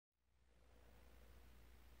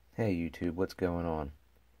Hey YouTube, what's going on?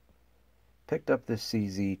 Picked up this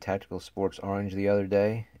CZ Tactical Sports Orange the other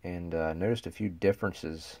day and noticed a few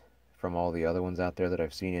differences from all the other ones out there that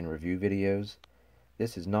I've seen in review videos.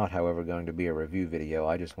 This is not, however, going to be a review video.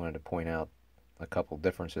 I just wanted to point out a couple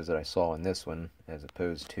differences that I saw in this one as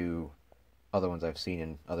opposed to other ones I've seen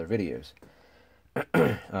in other videos.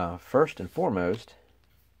 First and foremost,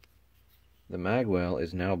 the magwell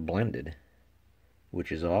is now blended,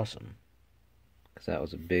 which is awesome, because that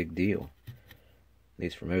was a big deal. At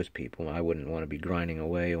least for most people. I wouldn't want to be grinding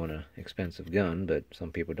away on an expensive gun, but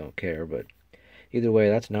some people don't care. But either way,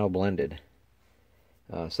 that's now blended.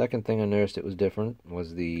 Second thing I noticed it was different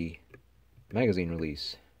was the magazine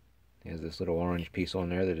release. It has this little orange piece on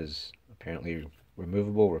there that is apparently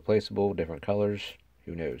removable, replaceable, different colors,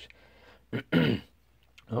 who knows.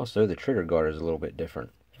 Also, the trigger guard is a little bit different.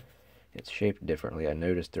 It's shaped differently. I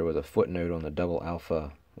noticed there was a footnote on the Double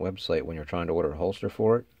Alpha website when you're trying to order a holster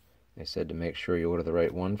for it. They said to make sure you order the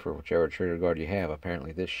right one for whichever trigger guard you have.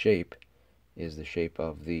 Apparently this shape is the shape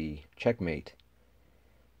of the Checkmate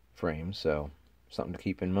frame, so something to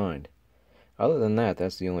keep in mind. Other than that,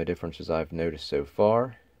 that's the only differences I've noticed so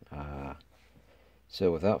far.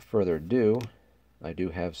 So without further ado, I do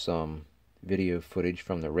have some video footage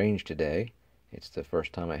from the range today. It's the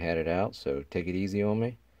first time I had it out, so take it easy on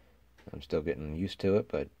me. I'm still getting used to it,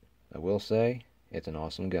 but I will say it's an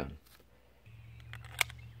awesome gun.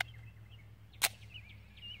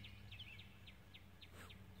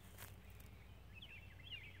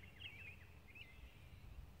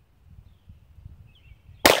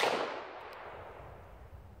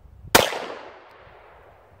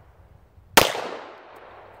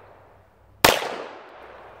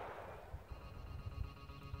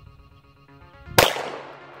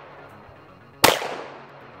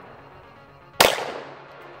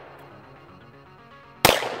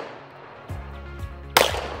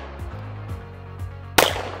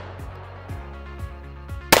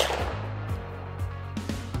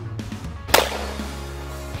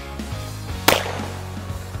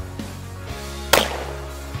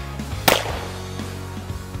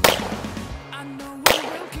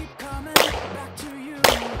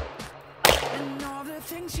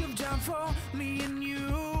 Things you've done for me and you.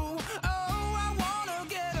 Oh, I wanna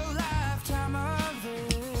get a lifetime of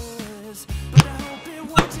this, but I hope it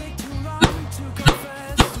won't take too long to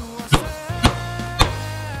confess to ourselves.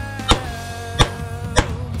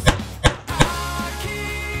 I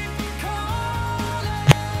keep calling,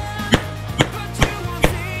 but you won't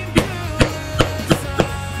seem to listen.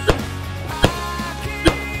 I keep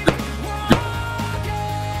walking,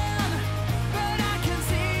 but I can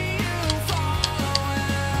see you following.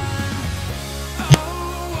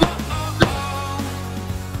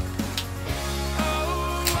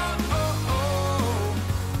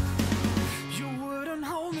 You wouldn't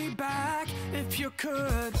hold me back if you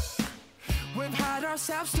could. We've had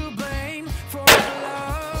ourselves to blame for our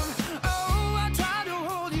love.